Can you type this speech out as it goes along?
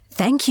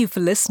Thank you for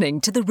listening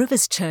to the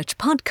Rivers Church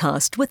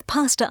podcast with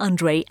Pastor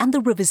Andre and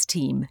the Rivers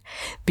team.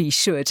 Be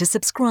sure to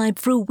subscribe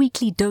for a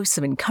weekly dose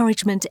of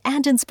encouragement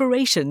and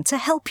inspiration to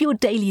help your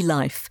daily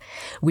life.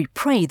 We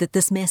pray that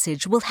this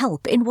message will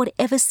help in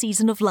whatever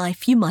season of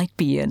life you might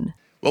be in.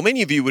 Well,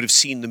 many of you would have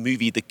seen the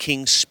movie The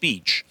King's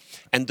Speech,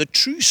 and the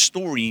true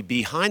story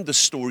behind the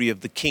story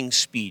of The King's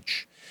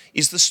Speech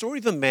is the story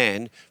of a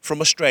man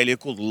from Australia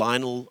called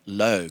Lionel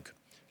Logue.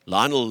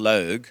 Lionel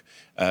Logue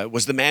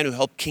was the man who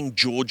helped King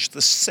George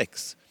VI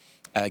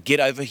get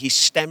over his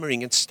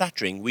stammering and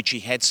stuttering, which he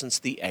had since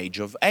the age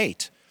of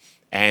 8.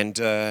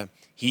 And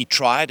he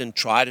tried and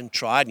tried and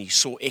tried, and he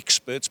saw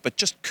experts, but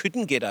just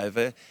couldn't get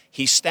over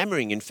his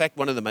stammering. In fact,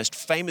 one of the most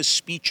famous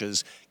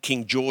speeches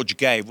King George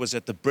gave was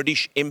at the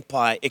British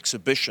Empire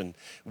exhibition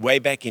way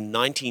back in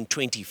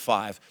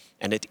 1925,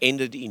 and it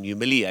ended in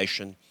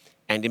humiliation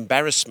and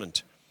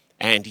embarrassment.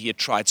 And he had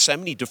tried so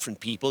many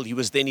different people. He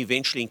was then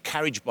eventually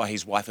encouraged by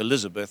his wife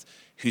Elizabeth,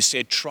 who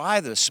said,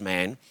 try this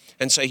man.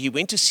 And so he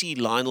went to see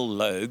Lionel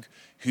Logue,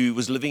 who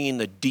was living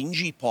in a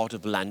dingy part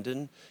of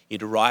London.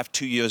 He'd arrived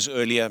 2 years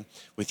earlier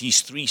with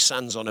his 3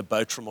 sons on a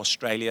boat from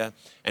Australia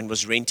and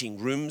was renting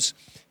rooms.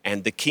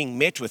 And the king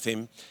met with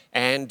him,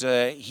 and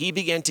he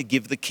began to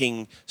give the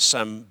king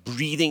some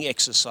breathing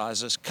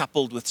exercises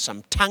coupled with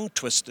some tongue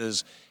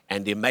twisters.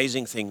 And the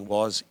amazing thing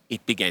was,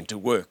 it began to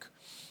work.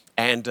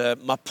 And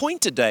my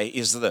point today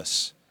is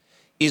this,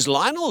 is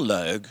Lionel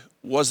Logue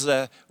was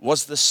the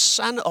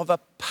son of a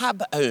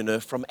pub owner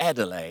from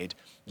Adelaide,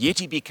 yet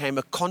he became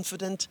a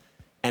confidant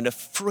and a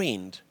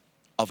friend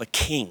of a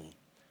king.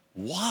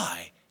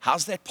 Why?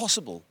 How's that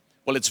possible?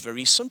 Well, it's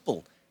very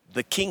simple.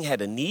 The king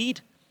had a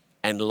need,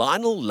 and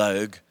Lionel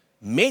Logue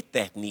met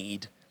that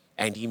need,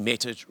 and he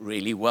met it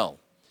really well.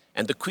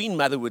 And the Queen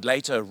Mother would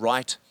later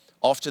write,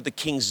 after the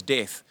king's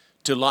death,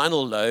 to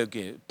Lionel Logue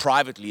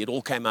privately. It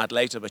all came out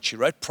later, but she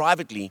wrote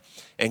privately,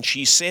 and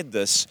she said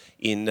this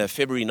in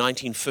February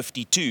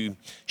 1952.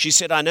 She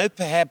said, I know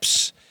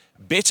perhaps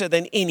better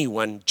than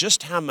anyone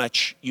just how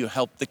much you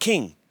helped the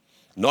king,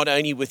 not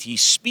only with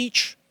his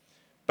speech,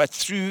 but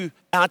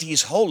throughout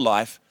his whole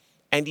life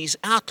and his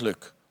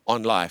outlook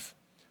on life.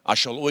 I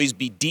shall always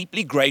be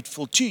deeply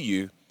grateful to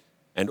you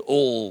and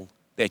all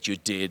that you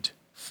did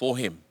for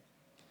him.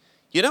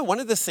 You know, one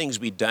of the things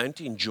we don't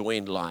enjoy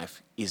in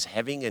life is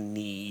having a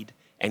need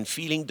and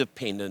feeling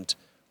dependent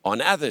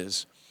on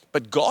others.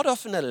 But God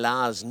often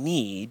allows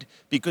need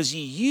because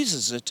he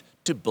uses it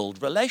to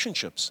build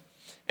relationships.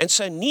 And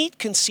so need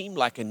can seem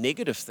like a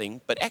negative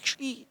thing, but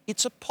actually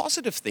it's a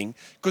positive thing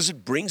because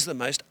it brings the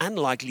most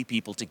unlikely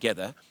people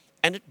together,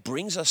 and it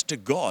brings us to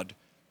God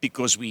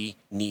because we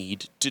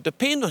need to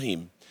depend on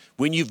him.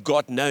 When you've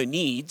got no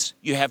needs,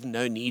 you have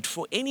no need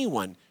for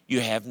anyone. You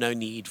have no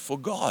need for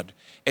God.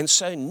 And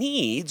so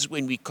needs,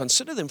 when we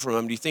consider them for a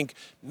moment, you think,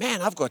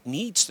 man, I've got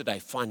needs today,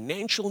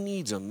 financial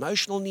needs,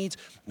 emotional needs,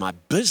 my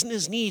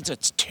business needs,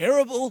 it's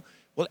terrible.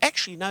 Well,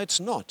 actually, no, it's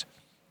not.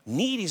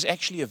 Need is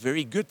actually a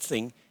very good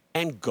thing,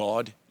 and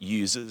God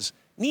uses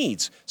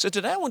needs. So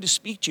today I want to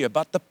speak to you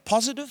about the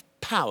positive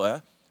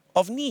power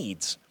of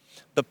needs.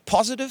 The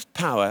positive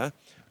power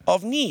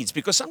of needs,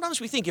 because sometimes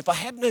we think if I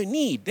had no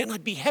need, then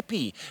I'd be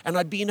happy and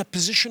I'd be in a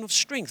position of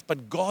strength,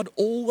 but God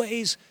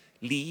always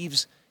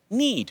leaves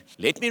need.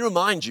 Let me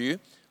remind you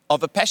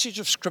of a passage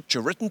of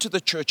scripture written to the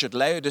church at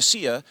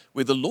Laodicea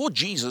where the Lord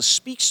Jesus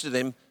speaks to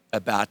them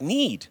about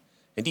need.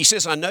 And he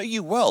says, I know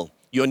you well.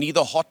 You're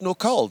neither hot nor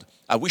cold.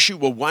 I wish you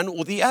were one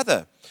or the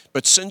other.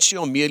 But since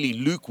you're merely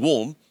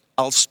lukewarm,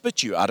 I'll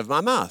spit you out of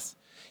my mouth.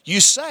 You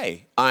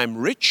say, I'm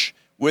rich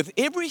with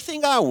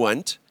everything I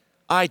want.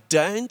 I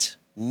don't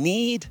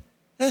need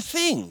a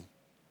thing.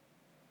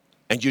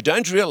 And you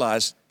don't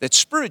realize that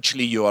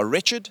spiritually you are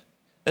wretched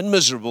and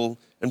miserable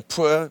and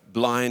poor,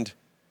 blind,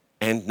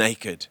 and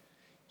naked.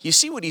 You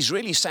see, what he's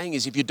really saying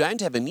is if you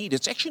don't have a need,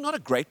 it's actually not a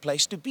great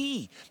place to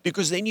be,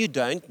 because then you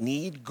don't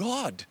need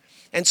God.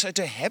 And so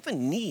to have a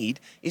need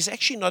is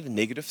actually not a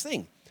negative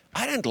thing.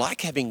 I don't like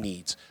having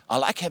needs. I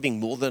like having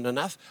more than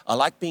enough. I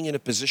like being in a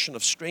position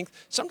of strength.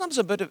 Sometimes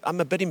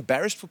I'm a bit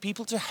embarrassed for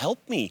people to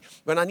help me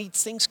when I need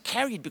things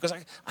carried because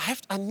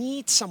I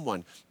need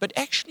someone. But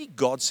actually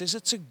God says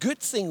it's a good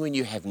thing when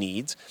you have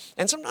needs.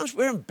 And sometimes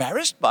we're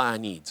embarrassed by our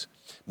needs.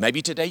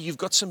 Maybe today you've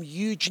got some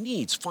huge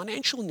needs,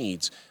 financial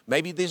needs.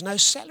 Maybe there's no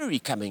salary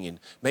coming in.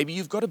 Maybe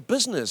you've got a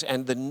business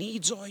and the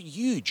needs are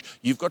huge.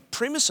 You've got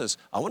premises.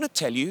 I want to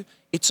tell you,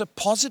 it's a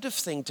positive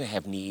thing to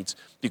have needs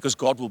because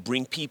God will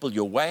bring people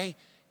your way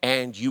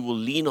and you will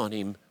lean on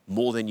him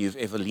more than you've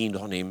ever leaned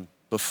on him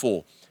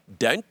before.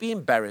 Don't be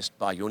embarrassed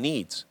by your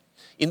needs.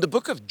 In the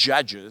book of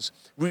Judges,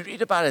 we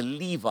read about a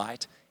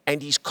Levite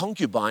and his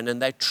concubine,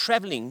 and they're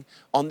traveling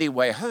on their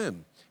way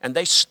home. And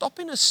they stop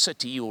in a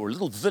city or a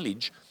little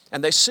village,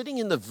 and they're sitting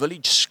in the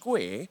village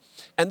square,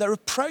 and they're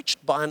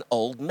approached by an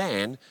old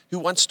man who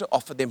wants to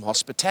offer them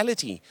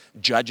hospitality.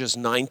 Judges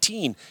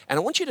 19. And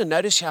I want you to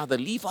notice how the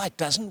Levite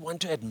doesn't want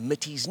to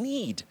admit his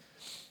need.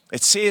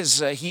 It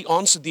says, he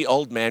answered the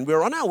old man,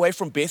 we're on our way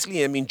from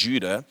Bethlehem in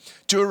Judah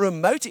to a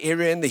remote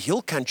area in the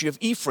hill country of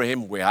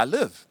Ephraim where I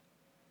live.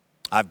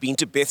 I've been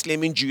to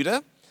Bethlehem in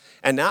Judah,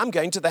 and now I'm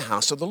going to the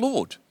house of the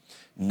Lord.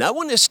 No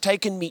one has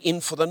taken me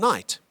in for the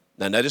night.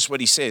 Now notice what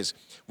he says.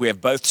 We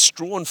have both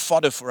straw and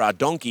fodder for our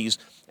donkeys,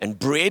 and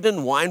bread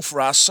and wine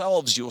for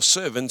ourselves, your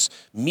servants,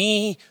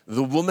 me,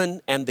 the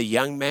woman, and the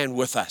young man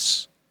with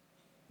us.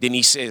 Then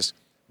he says,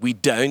 we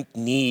don't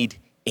need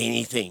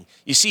anything.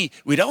 You see,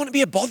 we don't want to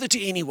be a bother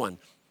to anyone.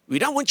 We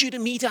don't want you to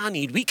meet our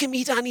need. We can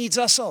meet our needs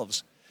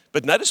ourselves.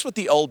 But notice what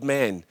the old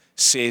man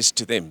says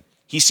to them.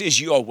 He says,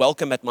 you are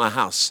welcome at my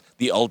house.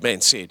 The old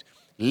man said,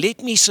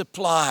 let me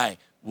supply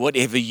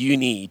whatever you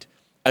need.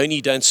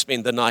 Only don't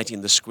spend the night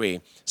in the square.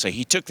 So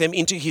he took them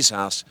into his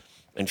house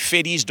and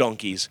fed his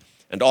donkeys.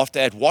 And after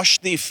they had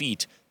washed their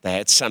feet, they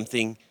had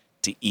something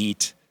to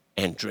eat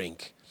and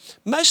drink.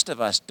 Most of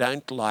us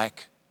don't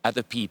like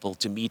other people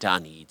to meet our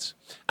needs.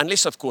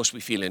 Unless, of course, we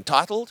feel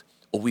entitled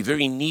or we're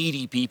very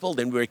needy people,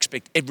 then we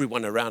expect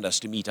everyone around us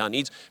to meet our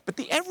needs. But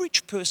the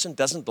average person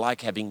doesn't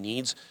like having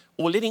needs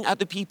or letting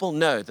other people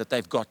know that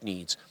they've got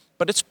needs.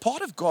 But it's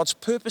part of God's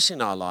purpose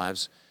in our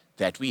lives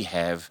that we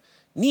have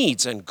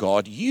needs, and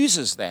God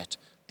uses that.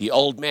 The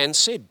old man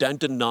said, don't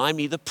deny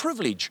me the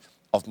privilege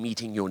of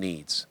meeting your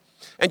needs.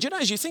 And you know,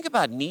 as you think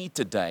about need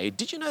today,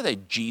 did you know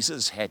that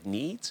Jesus had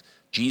needs?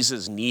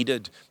 Jesus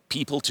needed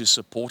people to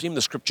support him.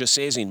 The scripture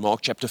says in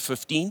Mark chapter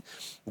 15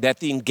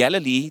 that in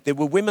Galilee there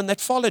were women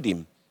that followed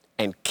him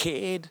and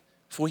cared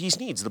for his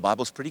needs. The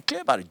Bible's pretty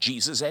clear about it.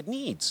 Jesus had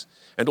needs.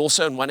 And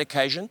also on one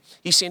occasion,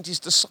 he sent his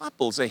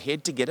disciples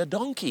ahead to get a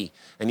donkey.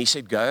 And he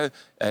said, go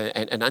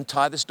and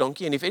untie this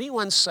donkey. And if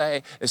anyone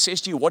says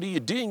to you, what are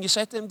you doing? You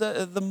say to them,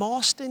 the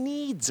master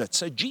needs it.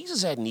 So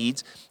Jesus had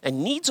needs,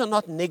 and needs are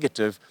not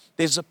negative.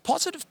 There's a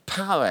positive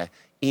power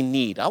in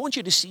need. I want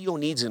you to see your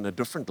needs in a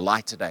different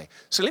light today.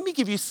 So let me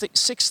give you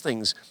 6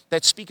 things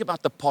that speak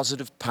about the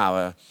positive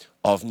power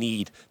of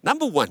need.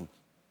 Number 1,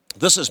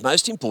 this is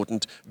most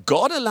important.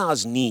 God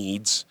allows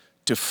needs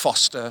to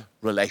foster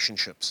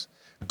relationships.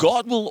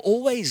 God will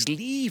always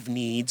leave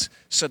needs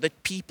so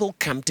that people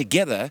come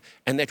together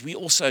and that we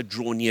also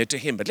draw near to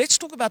him. But let's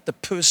talk about the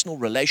personal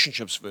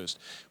relationships first.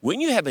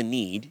 When you have a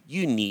need,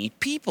 you need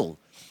people.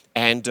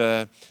 And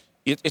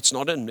it's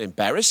not an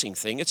embarrassing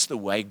thing. It's the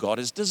way God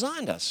has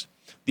designed us.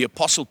 The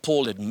Apostle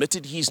Paul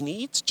admitted his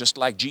needs, just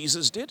like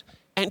Jesus did,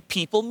 and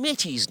people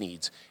met his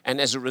needs. And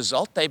as a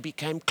result, they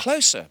became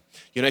closer.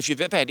 You know, if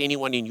you've ever had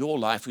anyone in your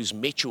life who's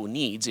met your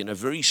needs in a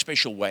very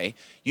special way,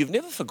 you've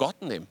never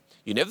forgotten them.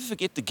 You never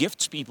forget the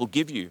gifts people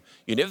give you.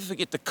 You never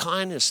forget the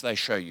kindness they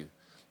show you.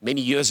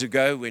 Many years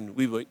ago, when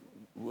we were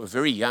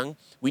very young,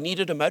 we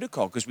needed a motor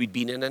car because we'd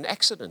been in an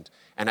accident.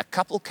 And a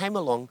couple came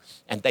along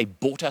and they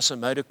bought us a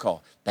motor car.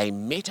 They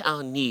met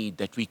our need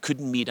that we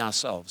couldn't meet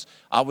ourselves.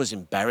 I was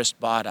embarrassed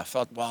by it. I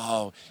felt,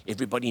 wow,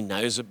 everybody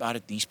knows about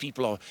it. These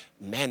people are,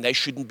 man, they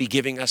shouldn't be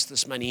giving us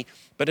this money.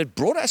 But it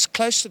brought us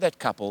close to that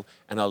couple,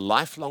 and a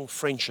lifelong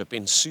friendship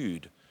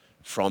ensued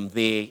from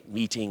their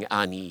meeting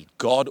our need.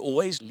 God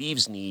always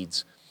leaves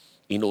needs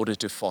in order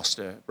to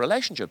foster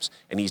relationships.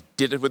 And he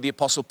did it with the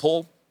Apostle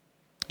Paul.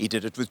 He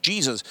did it with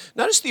Jesus.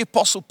 Notice the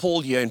Apostle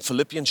Paul here in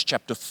Philippians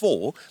chapter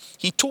 4.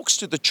 He talks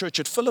to the church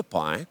at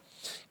Philippi,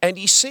 and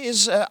he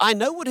says, I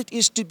know what it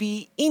is to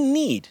be in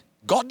need.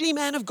 Godly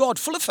man of God,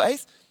 full of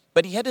faith,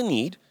 but he had a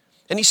need.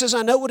 And he says,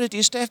 I know what it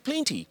is to have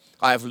plenty.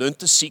 I have learned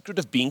the secret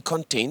of being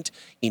content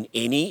in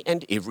any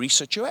and every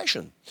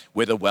situation,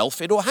 whether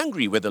well-fed or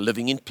hungry, whether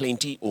living in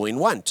plenty or in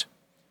want.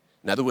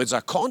 In other words, I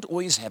can't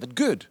always have it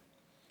good.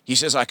 He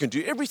says, I can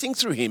do everything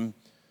through him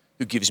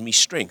who gives me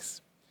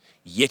strength.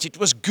 Yet it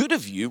was good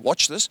of you,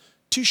 watch this,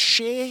 to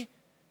share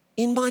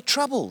in my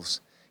troubles.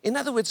 In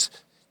other words,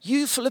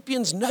 you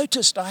Philippians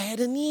noticed I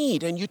had a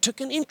need and you took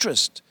an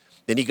interest.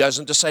 Then he goes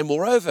on to say,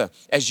 moreover,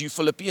 as you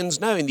Philippians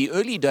know, in the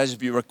early days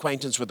of your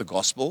acquaintance with the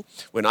gospel,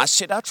 when I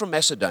set out from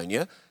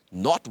Macedonia,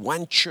 not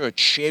one church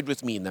shared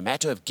with me in the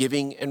matter of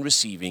giving and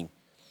receiving,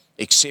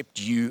 except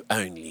you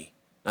only.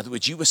 In other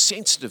words, you were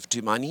sensitive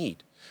to my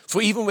need.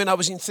 For even when I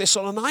was in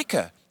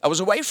Thessalonica, I was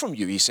away from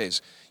you, he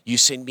says, you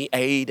sent me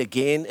aid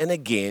again and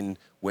again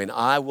when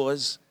I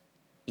was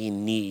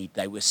in need.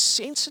 They were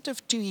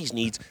sensitive to his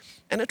needs,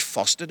 and it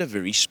fostered a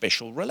very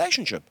special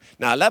relationship.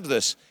 Now, I love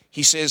this.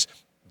 He says,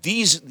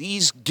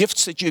 these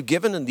gifts that you've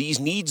given and these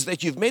needs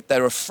that you've met,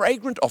 they're a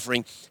fragrant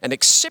offering, an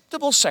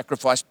acceptable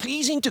sacrifice,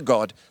 pleasing to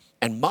God,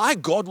 and my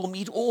God will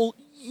meet all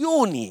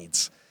your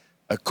needs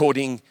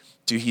according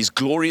to his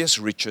glorious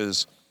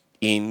riches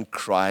in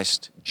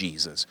Christ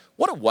Jesus.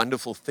 What a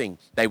wonderful thing.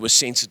 They were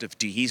sensitive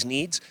to his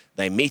needs.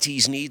 They met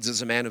his needs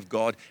as a man of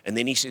God. And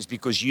then he says,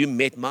 because you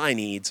met my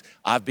needs,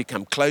 I've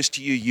become close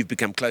to you, you've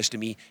become close to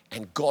me,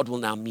 and God will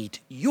now meet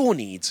your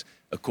needs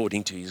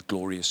according to his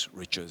glorious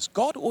riches.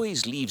 God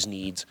always leaves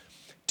needs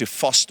to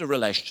foster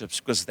relationships,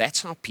 because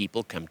that's how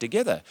people come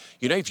together.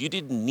 You know, if you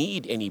didn't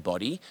need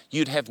anybody,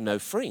 you'd have no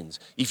friends.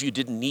 If you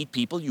didn't need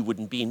people, you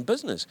wouldn't be in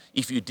business.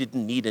 If you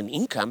didn't need an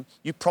income,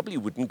 you probably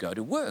wouldn't go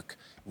to work.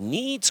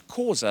 Needs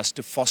cause us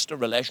to foster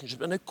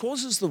relationships, and it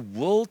causes the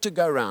world to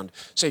go round.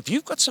 So if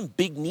you've got some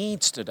big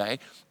needs today,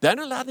 don't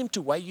allow them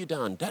to weigh you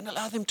down. Don't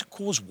allow them to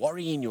cause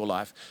worry in your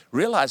life.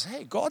 Realize,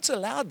 hey, God's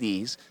allowed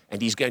these,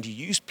 and He's going to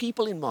use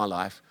people in my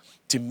life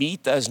to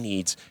meet those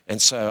needs,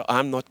 and so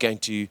I'm not going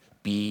to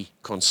be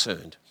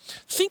concerned.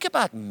 Think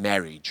about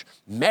marriage.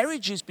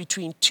 Marriage is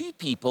between two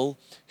people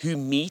who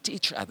meet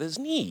each other's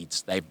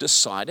needs. They've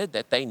decided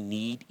that they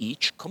need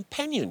each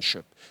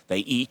companionship. They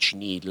each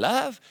need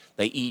love.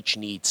 They each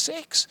need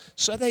sex,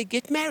 so they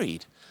get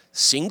married.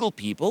 Single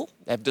people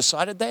have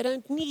decided they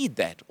don't need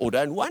that or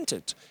don't want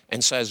it,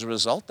 and so as a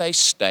result, they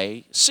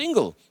stay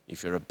single.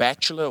 If you're a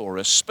bachelor or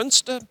a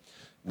spinster,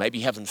 maybe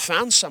you haven't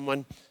found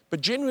someone, but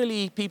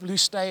generally, people who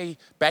stay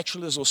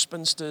bachelors or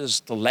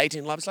spinsters till late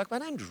in life, it's like, I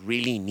don't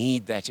really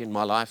need that in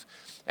my life.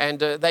 And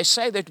they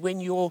say that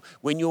when your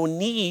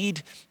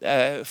need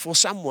for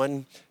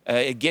someone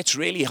it gets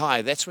really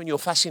high, that's when your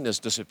fussiness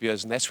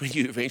disappears, and that's when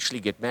you eventually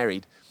get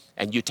married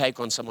and you take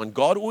on someone.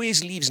 God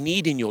always leaves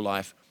need in your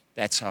life.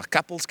 That's how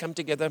couples come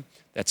together.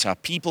 That's how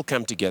people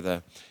come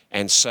together.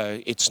 And so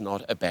it's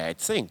not a bad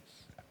thing.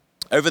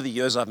 Over the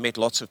years, I've met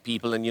lots of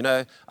people, and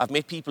I've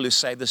met people who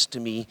say this to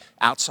me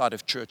outside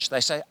of church. They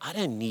say, I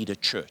don't need a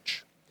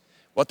church.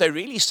 What they're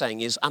really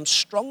saying is, I'm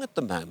strong at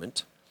the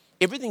moment.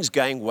 Everything's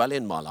going well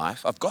in my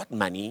life. I've got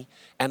money,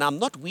 and I'm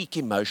not weak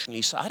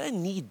emotionally, so I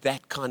don't need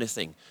that kind of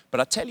thing.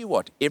 But I tell you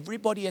what,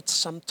 everybody at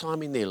some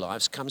time in their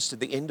lives comes to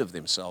the end of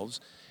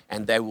themselves,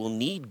 and they will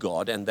need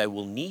God, and they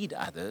will need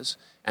others.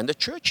 And the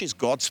church is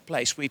God's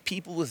place where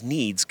people with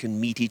needs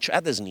can meet each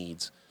other's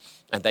needs,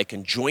 and they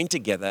can join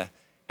together,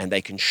 and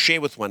they can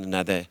share with one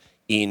another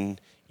in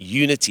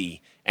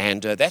unity.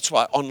 And that's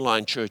why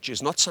online church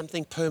is not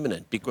something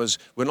permanent, because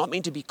we're not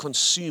meant to be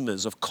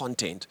consumers of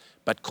content,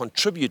 but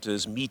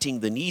contributors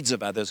meeting the needs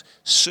of others,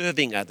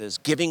 serving others,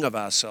 giving of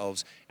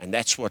ourselves. And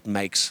that's what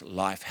makes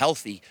life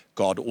healthy.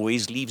 God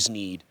always leaves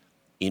need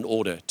in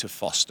order to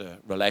foster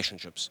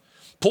relationships.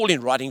 Paul,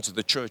 in writing to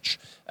the church,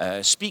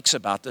 speaks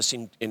about this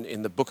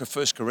in the book of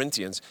 1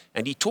 Corinthians,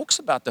 and he talks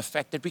about the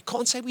fact that we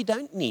can't say we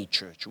don't need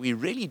church. We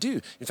really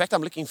do. In fact,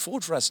 I'm looking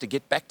forward for us to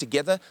get back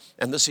together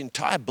and this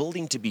entire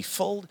building to be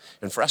filled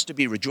and for us to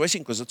be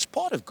rejoicing, because it's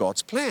part of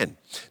God's plan.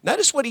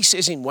 Notice what he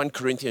says in 1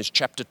 Corinthians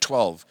chapter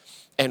 12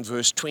 and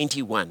verse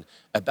 21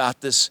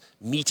 about this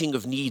meeting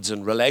of needs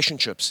and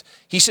relationships.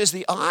 He says,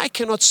 the eye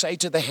cannot say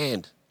to the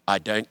hand, I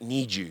don't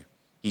need you.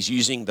 He's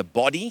using the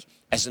body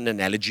as an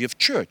analogy of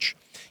church.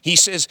 He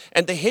says,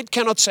 and the head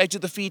cannot say to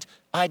the feet,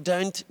 I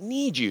don't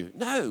need you.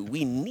 No,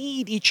 we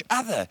need each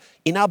other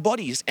in our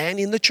bodies and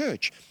in the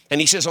church.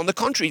 And he says, on the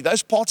contrary,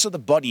 those parts of the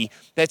body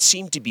that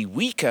seem to be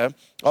weaker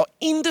are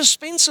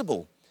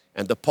indispensable.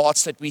 And the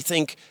parts that we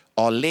think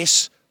are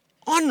less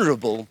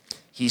honorable,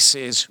 he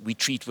says, we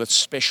treat with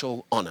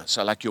special honor.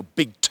 So like your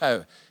big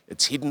toe,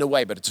 it's hidden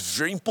away, but it's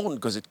very important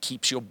because it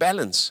keeps your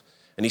balance.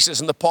 And he says,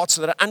 and the parts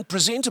that are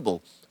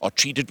unpresentable are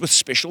treated with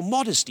special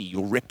modesty.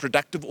 Your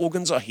reproductive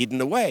organs are hidden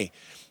away,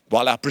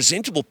 while our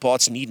presentable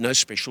parts need no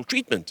special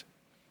treatment.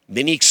 And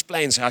then he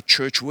explains how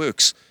church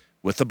works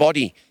with the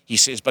body. He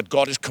says, but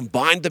God has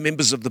combined the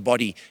members of the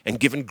body and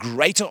given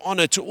greater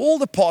honor to all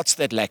the parts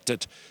that lacked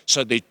it,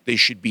 so that there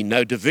should be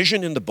no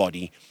division in the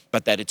body,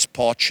 but that its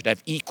parts should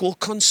have equal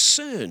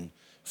concern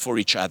for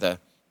each other.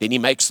 Then he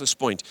makes this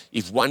point: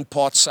 if one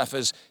part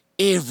suffers,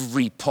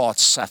 every part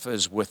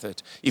suffers with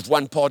it. If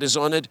one part is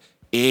honored,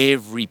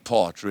 every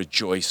part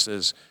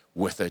rejoices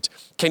with it.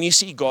 Can you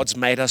see God's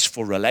made us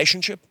for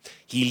relationship?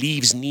 He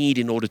leaves need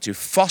in order to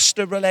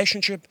foster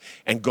relationship,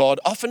 and God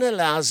often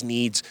allows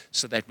needs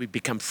so that we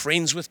become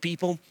friends with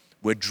people.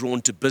 We're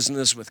drawn to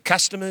business with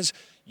customers.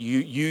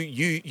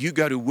 You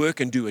go to work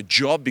and do a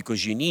job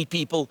because you need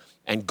people,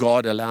 and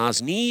God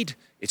allows need.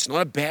 It's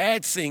not a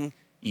bad thing.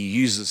 He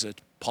uses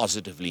it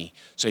positively.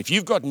 So if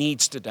you've got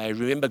needs today,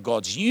 remember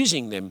God's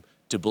using them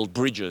to build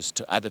bridges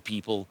to other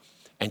people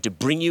and to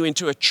bring you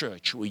into a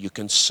church where you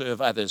can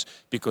serve others,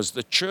 because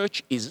the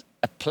church is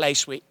a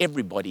place where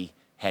everybody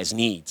has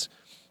needs.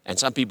 And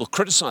some people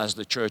criticize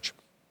the church,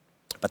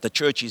 but the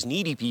church is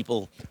needy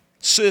people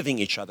serving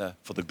each other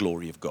for the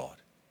glory of God.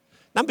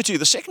 Number two,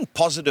 the second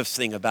positive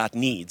thing about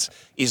needs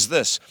is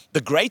this: the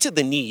greater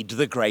the need,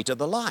 the greater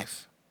the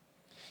life.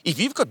 If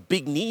you've got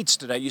big needs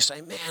today, you say,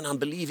 man, I'm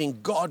believing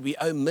God, we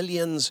owe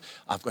millions.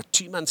 I've got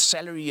 2 months'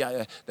 salary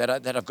that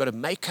I've got to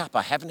make up.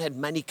 I haven't had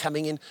money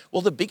coming in.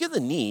 Well, the bigger the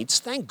needs,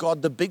 thank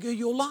God, the bigger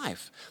your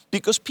life.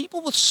 Because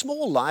people with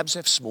small lives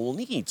have small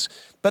needs.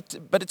 But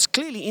it's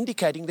clearly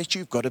indicating that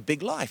you've got a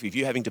big life. If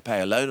you're having to pay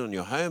a loan on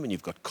your home and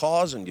you've got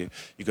cars and you've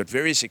got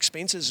various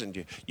expenses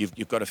and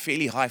you've got a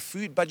fairly high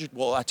food budget,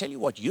 well, I tell you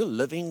what, you're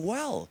living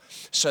well.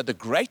 So the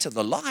greater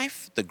the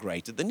life, the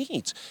greater the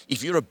needs.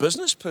 If you're a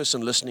business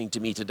person listening to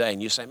me today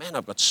and you say, man,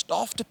 I've got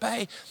staff to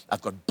pay,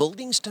 I've got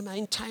buildings to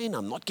maintain,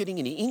 I'm not getting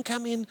any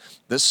income in,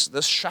 this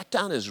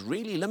shutdown has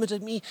really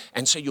limited me,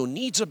 and so your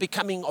needs are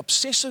becoming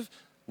obsessive.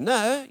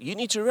 No, you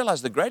need to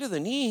realize the greater the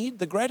need,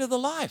 the greater the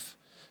life.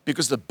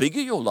 Because the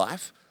bigger your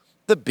life,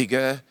 the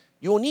bigger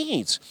your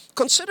needs.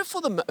 Consider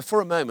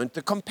for a moment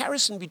the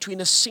comparison between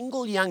a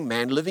single young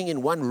man living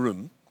in one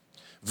room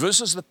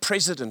versus the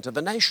president of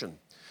a nation.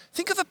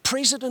 Think of a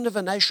president of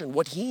a nation,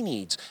 what he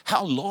needs,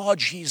 how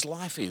large his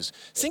life is.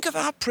 Think of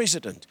our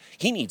president.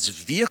 He needs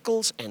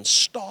vehicles and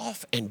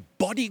staff and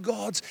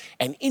bodyguards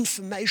and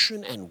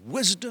information and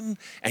wisdom,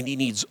 and he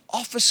needs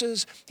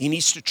officers. He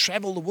needs to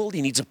travel the world.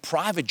 He needs a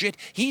private jet.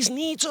 His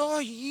needs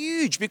are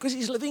huge because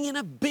he's living in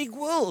a big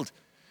world.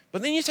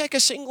 But then you take a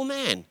single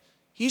man.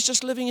 He's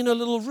just living in a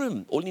little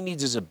room. All he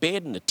needs is a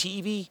bed and a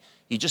TV.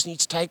 He just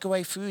needs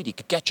takeaway food. He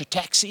could catch a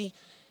taxi.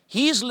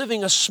 He's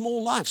living a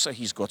small life, so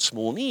he's got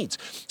small needs.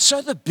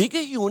 So the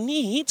bigger your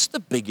needs, the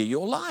bigger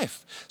your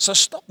life. So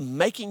stop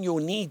making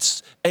your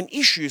needs an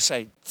issue.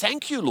 Say,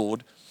 thank you,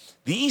 Lord.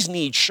 These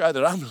needs show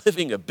that I'm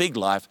living a big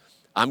life.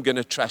 I'm going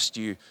to trust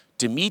you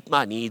to meet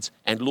my needs.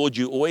 And Lord,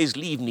 you always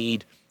leave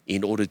need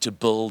in order to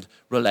build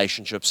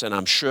relationships. And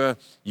I'm sure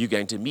you're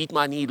going to meet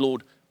my need,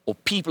 Lord, or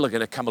people are going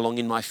to come along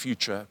in my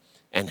future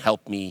and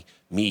help me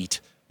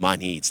meet my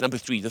needs. Number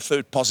 3, the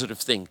third positive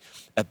thing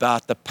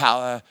about the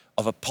power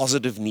of a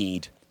positive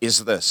need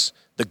is this.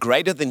 The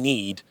greater the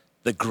need,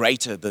 the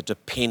greater the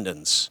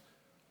dependence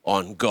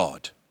on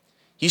God.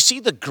 You see,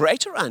 the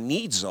greater our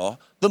needs are,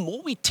 the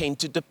more we tend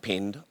to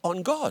depend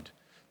on God.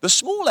 The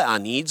smaller our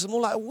needs, the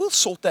more like, we'll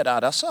sort that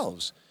out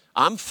ourselves.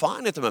 I'm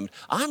fine at the moment.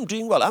 I'm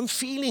doing well. I'm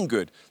feeling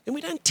good. Then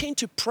we don't tend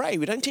to pray.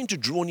 We don't tend to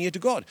draw near to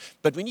God.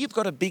 But when you've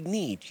got a big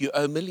need, you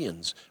owe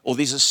millions, or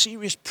there's a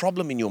serious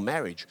problem in your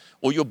marriage,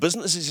 or your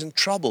business is in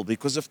trouble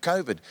because of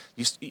COVID,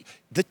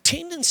 the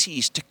tendency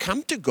is to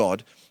come to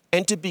God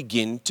and to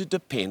begin to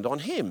depend on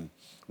Him.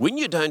 When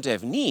you don't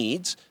have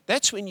needs,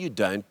 that's when you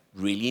don't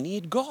really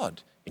need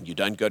God. And you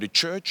don't go to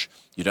church,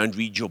 you don't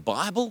read your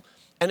Bible,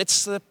 and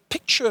it's the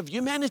picture of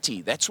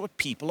humanity. That's what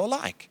people are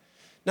like.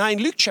 Now, in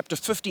Luke chapter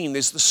 15,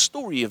 there's the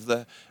story of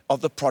the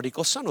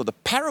prodigal son, or the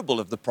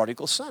parable of the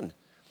prodigal son.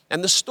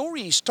 And the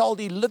story is told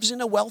he lives in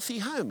a wealthy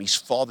home. His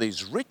father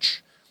is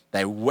rich.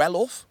 They're well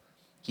off.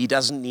 He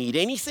doesn't need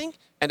anything.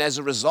 And as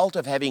a result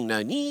of having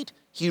no need,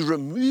 he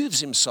removes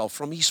himself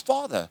from his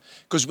father.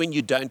 Because when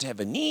you don't have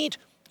a need,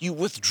 you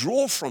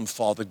withdraw from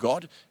Father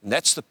God. And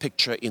that's the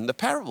picture in the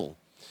parable.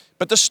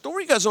 But the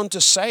story goes on to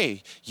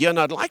say here, and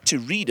I'd like to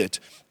read it,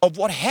 of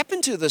what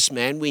happened to this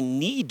man when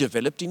need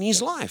developed in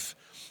his life.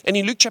 And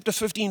in Luke chapter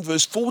 15,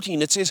 verse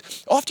 14, it says,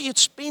 after he had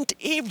spent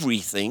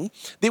everything,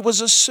 there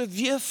was a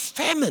severe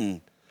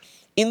famine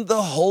in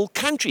the whole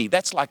country.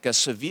 That's like a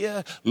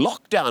severe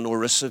lockdown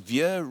or a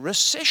severe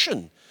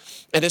recession.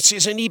 And it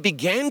says, and he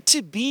began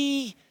to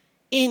be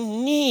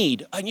in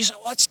need. And you say,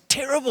 well, it's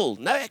terrible.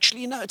 No,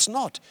 actually, no, it's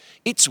not.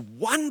 It's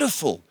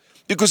wonderful.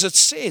 Because it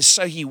says,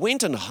 so he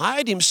went and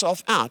hired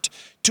himself out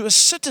to a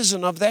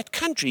citizen of that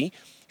country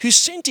who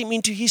sent him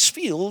into his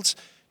fields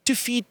to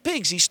feed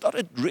pigs. He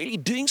started really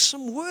doing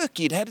some work.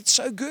 He'd had it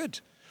so good.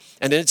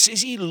 And then it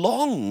says he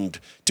longed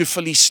to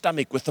fill his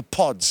stomach with the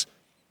pods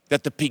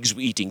that the pigs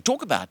were eating.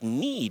 Talk about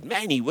need.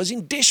 Man, he was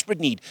in desperate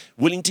need,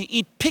 willing to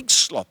eat pig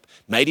slop,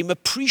 made him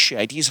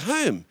appreciate his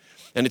home.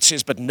 And it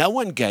says, but no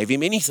one gave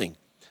him anything.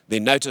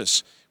 Then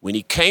notice, when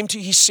he came to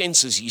his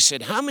senses, he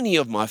said, how many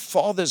of my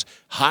father's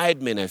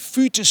hired men have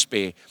food to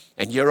spare?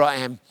 And here I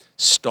am,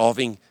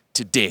 starving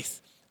to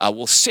death. I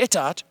will set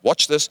out,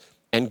 watch this,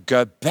 and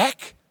go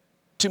back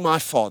to my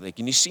father.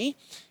 Can you see?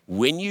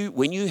 When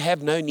you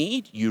have no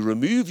need, you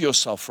remove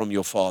yourself from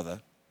your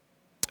father.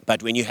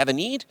 But when you have a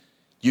need,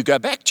 you go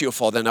back to your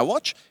father. Now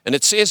watch. And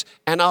it says,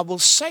 and I will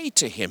say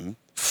to him,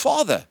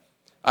 Father,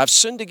 I've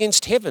sinned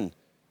against heaven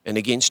and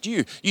against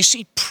you. You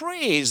see,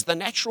 prayer is the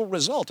natural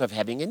result of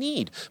having a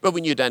need. But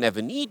when you don't have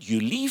a need, you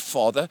leave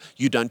Father,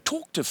 you don't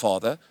talk to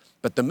Father.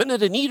 But the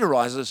minute a need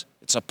arises,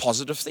 it's a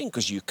positive thing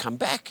because you come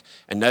back.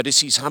 And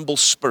notice his humble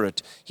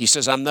spirit. He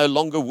says, I'm no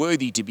longer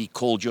worthy to be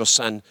called your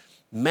son.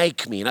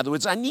 Make me. In other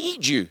words, I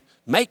need you.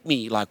 Make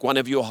me like one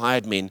of your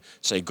hired men.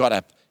 So he got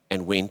up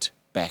and went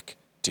back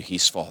to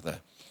his father.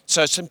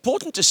 So it's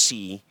important to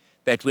see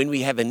that when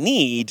we have a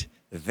need,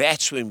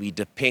 that's when we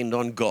depend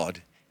on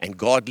God. And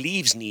God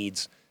leaves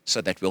needs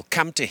so that we'll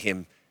come to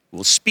him,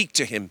 we'll speak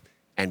to him,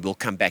 and we'll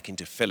come back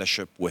into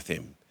fellowship with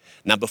him.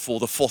 Number 4,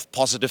 the fourth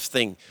positive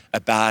thing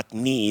about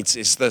needs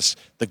is this.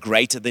 The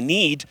greater the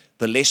need,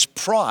 the less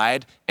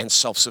pride and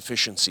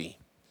self-sufficiency.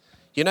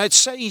 You know, it's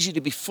so easy to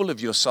be full of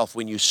yourself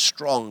when you're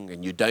strong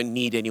and you don't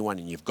need anyone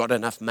and you've got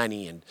enough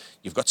money and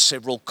you've got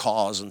several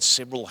cars and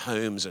several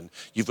homes and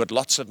you've got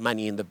lots of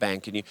money in the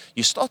bank and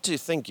you start to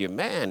think,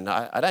 man,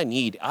 I don't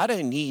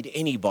need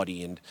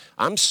anybody and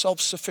I'm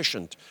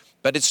self-sufficient.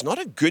 But it's not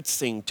a good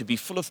thing to be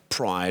full of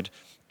pride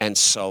and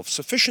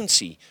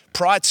self-sufficiency.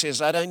 Pride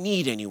says, I don't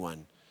need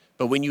anyone.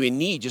 But when you're in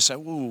need, you say,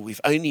 oh, if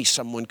only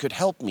someone could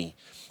help me.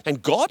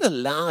 And God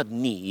allowed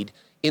need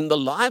in the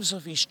lives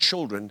of his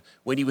children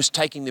when he was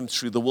taking them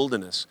through the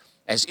wilderness.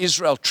 as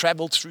Israel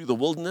traveled through the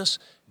wilderness,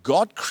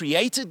 God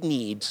created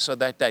need so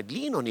that they'd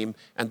lean on him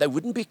and they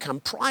wouldn't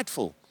become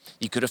prideful.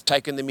 He could have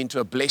taken them into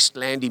a blessed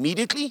land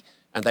immediately,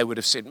 and they would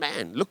have said,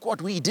 man, look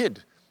what we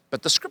did.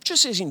 But the scripture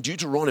says in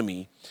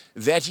Deuteronomy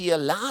that he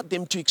allowed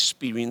them to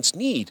experience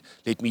need.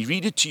 Let me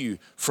read it to you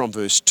from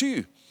verse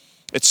 2.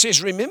 It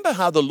says, remember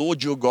how the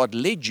Lord your God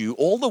led you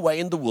all the way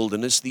in the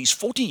wilderness these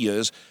 40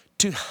 years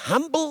to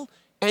humble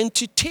and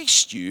to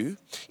test you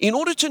in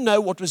order to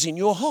know what was in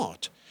your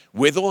heart,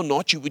 whether or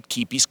not you would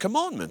keep his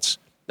commandments.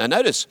 Now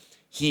notice,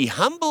 he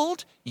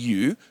humbled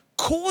you,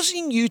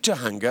 causing you to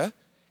hunger,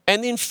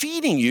 and then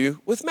feeding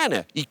you with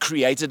manna. He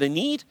created a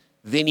need,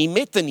 then he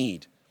met the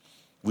need,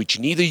 which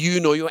neither you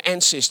nor your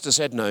ancestors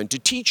had known, to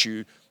teach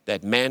you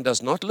that man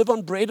does not live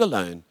on bread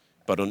alone,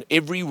 but on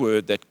every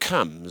word that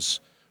comes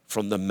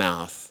from the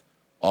mouth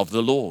of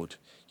the Lord.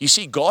 You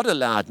see, God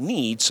allowed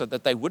need so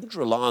that they wouldn't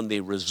rely on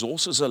their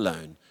resources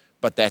alone,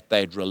 but that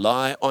they'd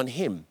rely on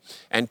him.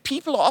 And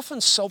people are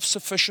often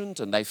self-sufficient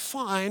and they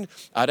find,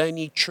 I don't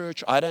need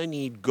church, I don't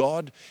need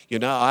God,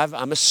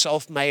 I'm a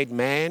self-made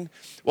man.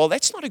 Well,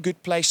 that's not a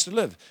good place to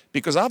live,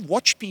 because I've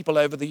watched people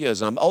over the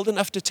years, I'm old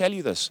enough to tell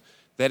you this,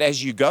 that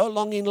as you go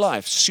along in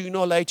life, sooner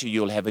or later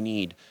you'll have a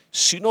need.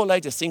 Sooner or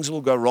later things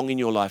will go wrong in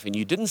your life and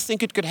you didn't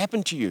think it could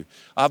happen to you.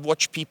 I've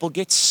watched people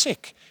get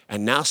sick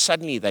and now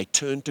suddenly they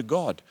turn to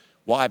God.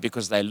 Why?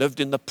 Because they lived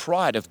in the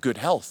pride of good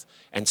health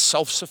and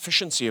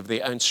self-sufficiency of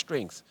their own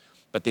strength.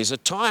 But there's a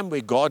time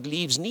where God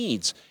leaves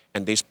needs,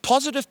 and there's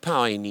positive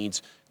power in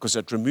needs because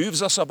it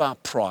removes us of our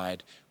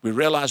pride. We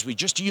realize we're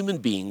just human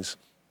beings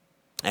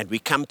and we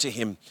come to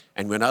him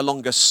and we're no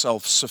longer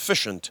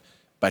self-sufficient,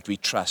 but we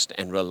trust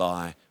and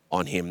rely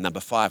on him.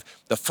 Number 5,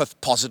 the fifth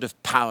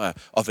positive power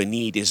of a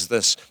need is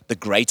this: the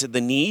greater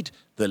the need,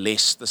 the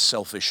less the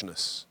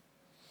selfishness.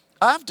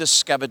 I've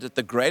discovered that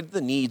the greater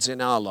the needs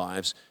in our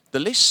lives, the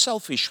less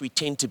selfish we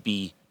tend to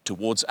be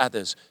towards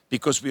others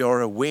because we are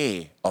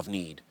aware of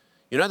need.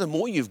 The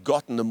more you've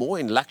gotten, the more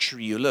in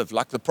luxury you live.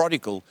 Like the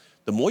prodigal,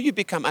 the more you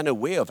become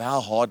unaware of how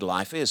hard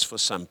life is for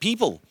some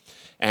people.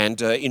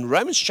 And in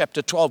Romans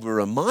chapter 12, we're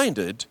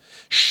reminded,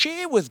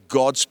 share with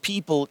God's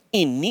people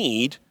in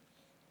need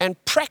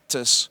and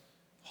practice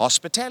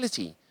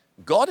hospitality.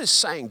 God is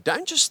saying,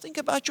 don't just think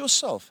about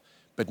yourself,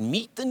 but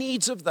meet the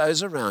needs of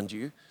those around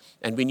you.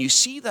 And when you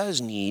see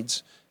those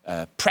needs,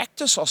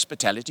 practice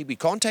hospitality. We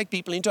can't take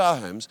people into our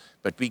homes,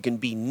 but we can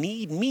be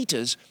need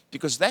meters,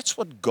 because that's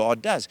what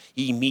God does.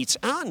 He meets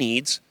our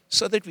needs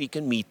so that we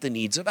can meet the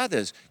needs of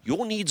others.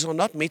 Your needs are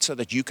not met so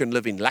that you can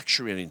live in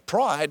luxury and in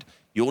pride.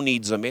 Your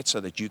needs are met so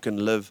that you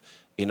can live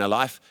in a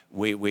life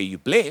where you're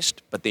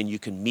blessed, but then you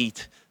can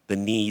meet the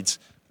needs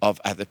of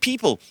other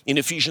people. In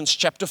Ephesians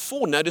chapter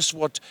 4, notice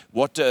what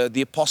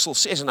the apostle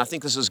says, and I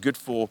think this is good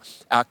for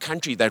our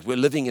country that we're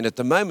living in at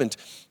the moment.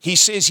 He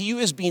says, he who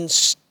has been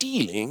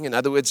stealing, in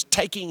other words,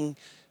 taking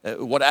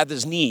what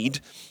others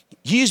need,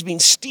 he who's been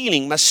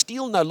stealing must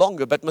steal no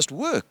longer, but must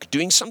work,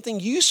 doing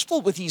something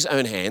useful with his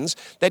own hands,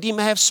 that he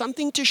may have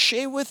something to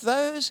share with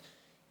those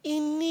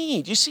in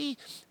need. You see,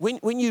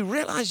 when you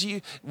realize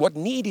what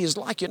need is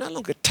like, you no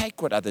longer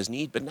take what others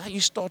need, but now you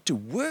start to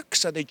work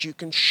so that you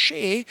can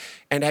share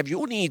and have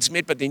your needs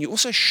met, but then you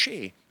also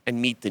share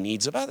and meet the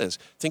needs of others.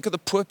 Think of the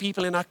poor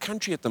people in our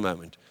country at the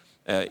moment.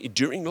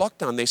 During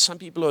lockdown, there's some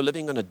people who are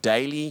living on a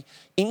daily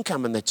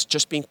income and that's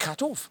just been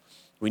cut off.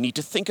 We need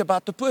to think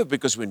about the poor,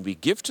 because when we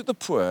give to the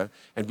poor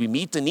and we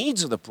meet the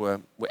needs of the poor,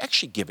 we're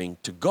actually giving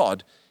to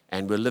God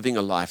and we're living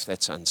a life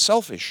that's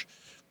unselfish.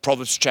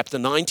 Proverbs chapter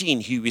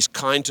 19, he who is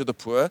kind to the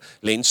poor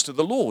lends to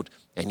the Lord,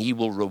 and he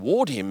will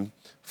reward him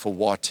for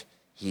what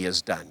he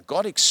has done.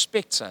 God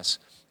expects us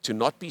to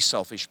not be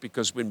selfish,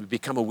 because when we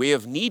become aware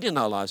of need in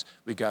our lives,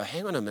 we go,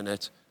 hang on a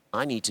minute,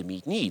 I need to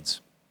meet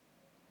needs.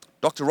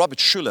 Dr. Robert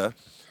Schuller,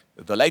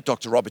 the late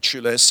Dr. Robert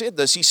Schuller, has said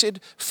this. He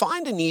said,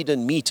 find a need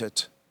and meet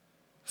it.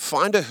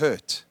 Find a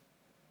hurt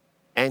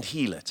and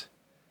heal it.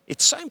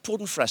 It's so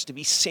important for us to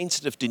be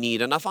sensitive to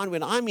need. And I find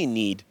when I'm in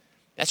need,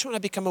 that's when I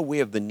become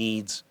aware of the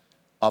needs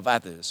of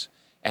others.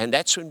 And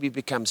that's when we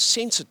become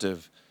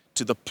sensitive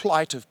to the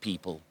plight of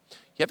people.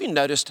 Have you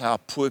noticed how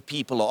poor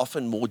people are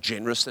often more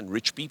generous than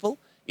rich people?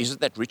 Is it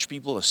that rich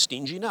people are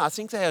stingy? No, I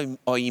think they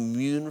are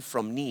immune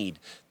from need.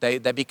 They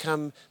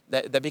become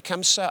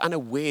so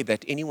unaware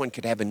that anyone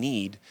could have a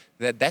need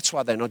that's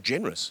why they're not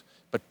generous.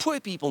 But poor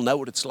people know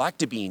what it's like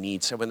to be in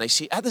need. So when they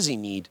see others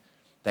in need,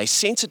 they're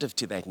sensitive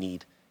to that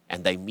need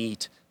and they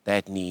meet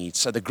that need.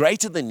 So the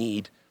greater the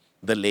need,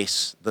 the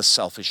less the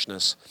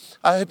selfishness.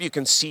 I hope you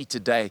can see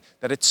today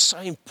that it's so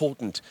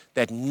important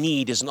that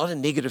need is not a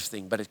negative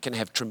thing, but it can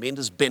have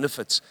tremendous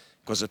benefits,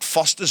 because it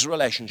fosters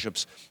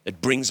relationships, it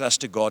brings us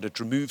to God,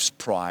 it removes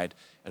pride,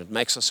 and it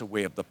makes us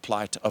aware of the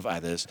plight of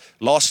others.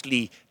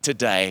 Lastly,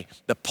 today,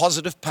 the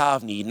positive power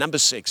of need, number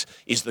 6,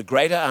 is the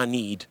greater our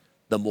need,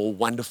 the more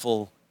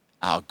wonderful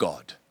our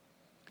God.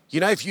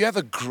 If you have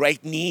a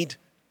great need,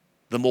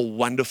 the more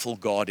wonderful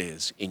God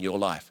is in your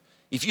life.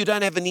 If you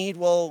don't have a need,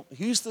 well,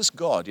 who's this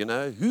God?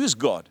 Who's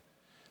God?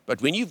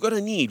 But when you've got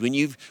a need, when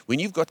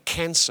you've got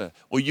cancer,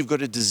 or you've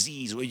got a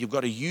disease, or you've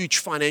got a huge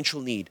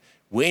financial need,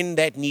 when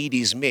that need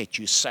is met,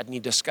 you suddenly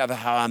discover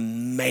how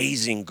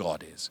amazing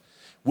God is.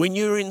 When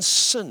you're in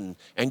sin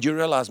and you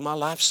realize my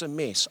life's a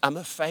mess, I'm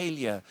a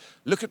failure,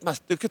 look at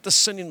the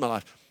sin in my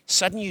life,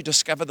 suddenly you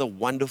discover the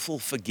wonderful,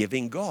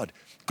 forgiving God,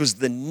 because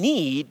the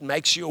need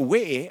makes you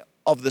aware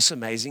of this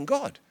amazing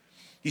God.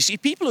 You see,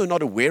 people who are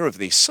not aware of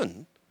their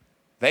sin,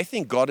 they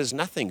think God is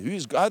nothing. Who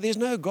is God? There's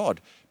no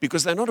God,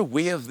 because they're not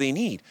aware of their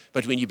need.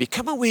 But when you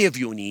become aware of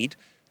your need,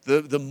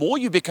 the more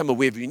you become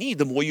aware of your need,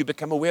 the more you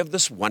become aware of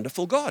this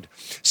wonderful God.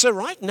 So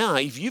right now,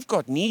 if you've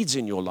got needs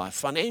in your life,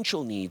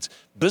 financial needs,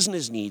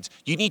 business needs,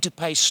 you need to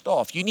pay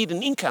staff, you need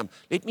an income,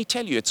 let me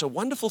tell you, it's a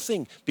wonderful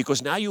thing,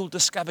 because now you'll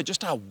discover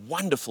just how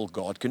wonderful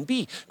God can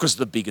be. Because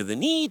the bigger the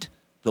need,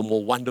 the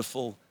more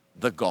wonderful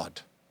the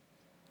God.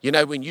 You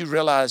know, when you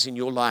realize in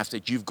your life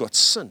that you've got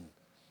sin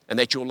and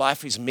that your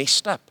life is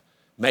messed up,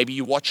 maybe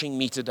you're watching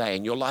me today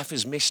and your life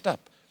is messed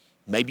up.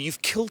 Maybe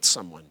you've killed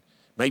someone.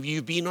 Maybe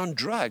you've been on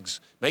drugs.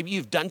 Maybe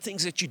you've done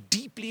things that you're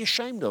deeply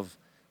ashamed of.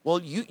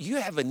 Well, you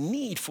have a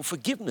need for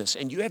forgiveness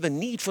and you have a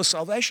need for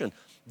salvation.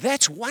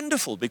 That's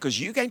wonderful, because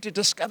you're going to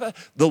discover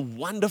the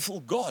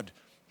wonderful God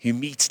who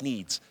meets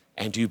needs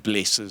and who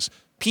blesses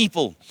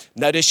people.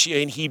 Notice here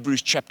in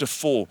Hebrews chapter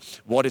 4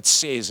 what it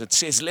says. It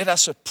says, let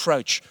us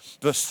approach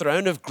the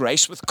throne of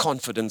grace with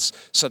confidence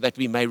so that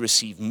we may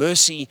receive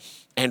mercy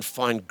and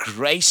find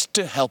grace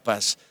to help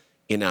us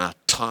in our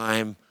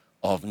time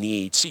of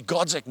need. See,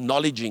 God's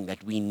acknowledging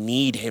that we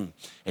need him.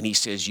 And he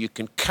says, you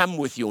can come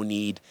with your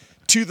need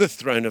to the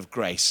throne of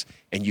grace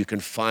and you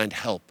can find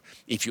help.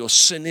 If your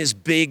sin is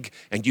big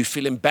and you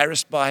feel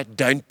embarrassed by it,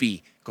 don't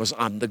be, because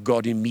I'm the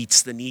God who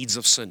meets the needs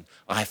of sin.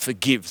 I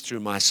forgive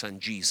through my son,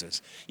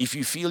 Jesus. If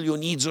you feel your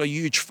needs are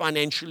huge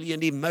financially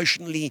and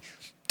emotionally,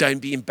 don't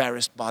be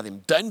embarrassed by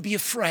them. Don't be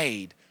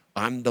afraid.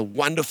 I'm the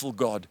wonderful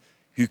God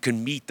who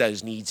can meet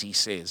those needs, he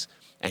says,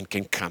 and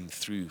can come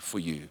through for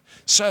you.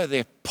 So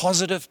there's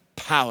positive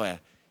power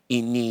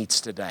in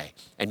needs today.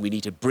 And we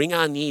need to bring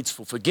our needs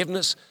for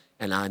forgiveness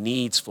and our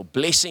needs for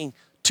blessing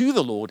to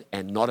the Lord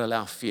and not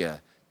allow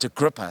fear to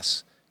grip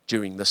us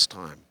during this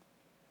time.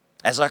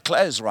 As I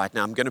close right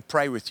now, I'm going to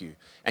pray with you.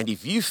 And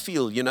if you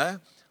feel,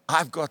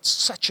 I've got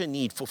such a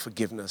need for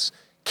forgiveness,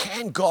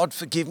 can God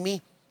forgive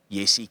me?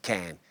 Yes, he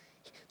can.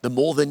 The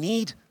more the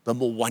need, the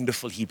more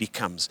wonderful he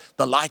becomes.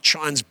 The light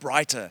shines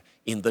brighter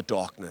in the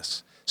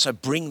darkness. So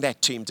bring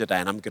that to him today,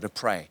 and I'm going to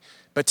pray.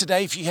 But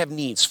today, if you have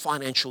needs,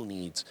 financial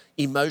needs,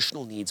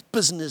 emotional needs,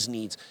 business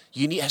needs,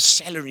 you have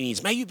salary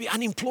needs, may you be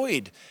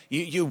unemployed,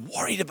 you're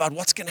worried about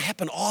what's going to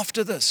happen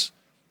after this.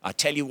 I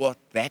tell you what,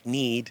 that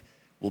need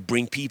will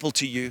bring people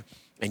to you,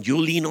 and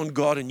you'll lean on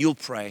God and you'll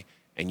pray,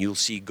 and you'll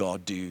see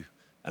God do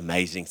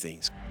amazing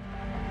things.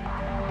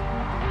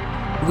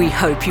 We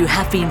hope you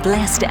have been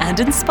blessed and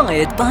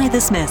inspired by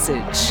this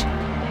message.